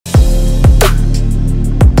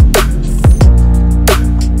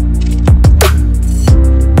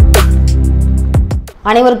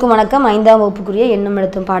அனைவருக்கும் வணக்கம். 5ஆம் வகுப்புக்குரிய எண்ணும்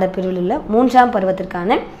எழுத்தும் பாடப்பிரிவில் உள்ள 3ஆம்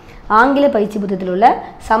பருவத்திற்கான ஆங்கில பயிற்சி புத்தகத்தில் உள்ள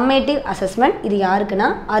சம்மேட்டிவ் அசஸ்மெண்ட். இது யாருக்குன்னா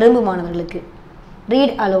அரும்பு மாணவர்களுக்கு.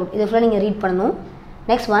 ரீட் அலவுட், இதை ஃபுல்லாக நீங்கள் ரீட் பண்ணணும்.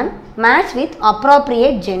 Next one, match with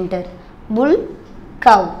appropriate gender. Pull,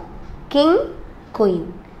 gov. King, queen.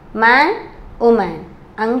 Man, woman.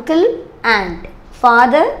 Uncle, and.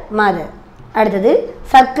 Father, mother. அடுத்தது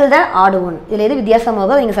சர்க்கிள் த ஆட் ஒன். இதில் எது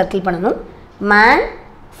வித்தியாசமாக நீங்கள் சர்க்கிள் பண்ணணும். Man,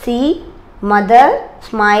 C, mother,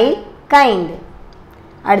 smile, kind.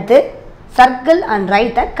 அடுத்து circle and write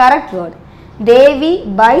the correct word. Devi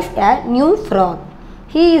buys a new frock.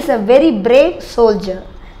 He is a very brave soldier.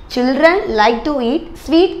 Children like to eat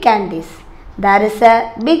sweet candies. There is a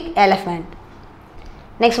big elephant.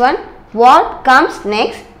 Next one, what comes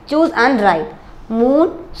next? Choose and write. Moon,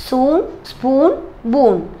 soon, spoon,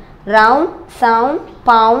 boon. Round, sound,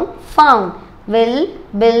 pound, found. Will,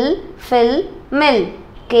 bill, fill, mill.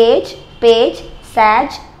 Cage, page,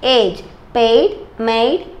 sage, age. Paid,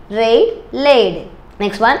 made, raid, laid.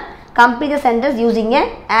 Next one, complete the sentence using a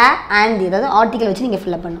and the other article which you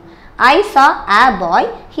fill up. I saw a boy,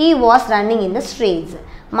 he was running in the streets.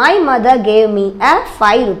 My mother gave me a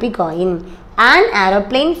 5 rupee coin. An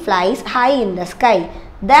aeroplane flies high in the sky.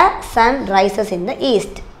 The sun rises in the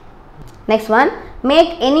east. Next one,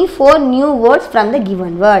 make any 4 new words from the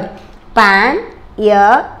given word. Pan,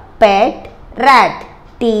 ear, pet, rat.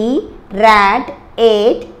 Tea, rat,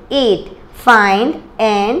 ate, eat. Find,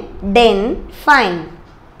 and, den, find.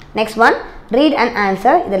 Next one, read and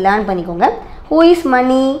answer. இதை learn பண்ணிக்கோங்க. Who is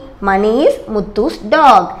Mani? Mani is Muthu's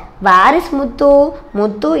dog. Where is Muthu?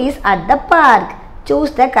 Muthu is at the park.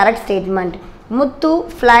 Choose the correct statement. Muthu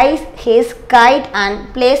flies his kite and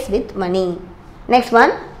plays with Mani. Next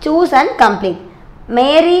one, choose and complete.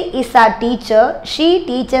 Mary is our teacher. She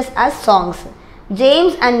teaches us songs.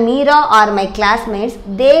 James and Meera are my classmates.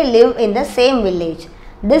 They live in the same village.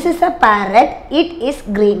 This is a parrot. It is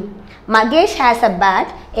green. Magesh has a bat.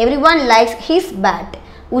 Everyone likes his bat.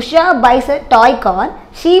 Usha buys a toy car.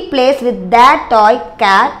 She plays with that toy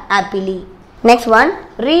car happily. Next one,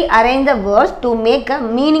 rearrange the words to make a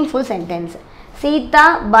meaningful sentence. Sita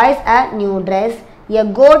buys a new dress. A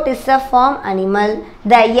goat is a farm animal.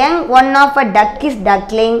 The young one of a duck is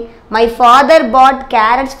duckling. My father bought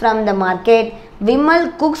carrots from the market. Vimal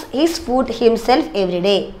cooks his food himself every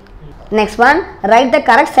day. Next one, write the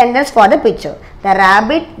correct sentence for the picture. The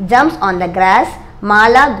rabbit jumps on the grass.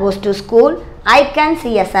 Mala goes to school. I can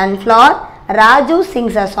see a sunflower. Raju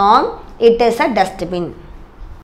sings a song. It is a dustbin.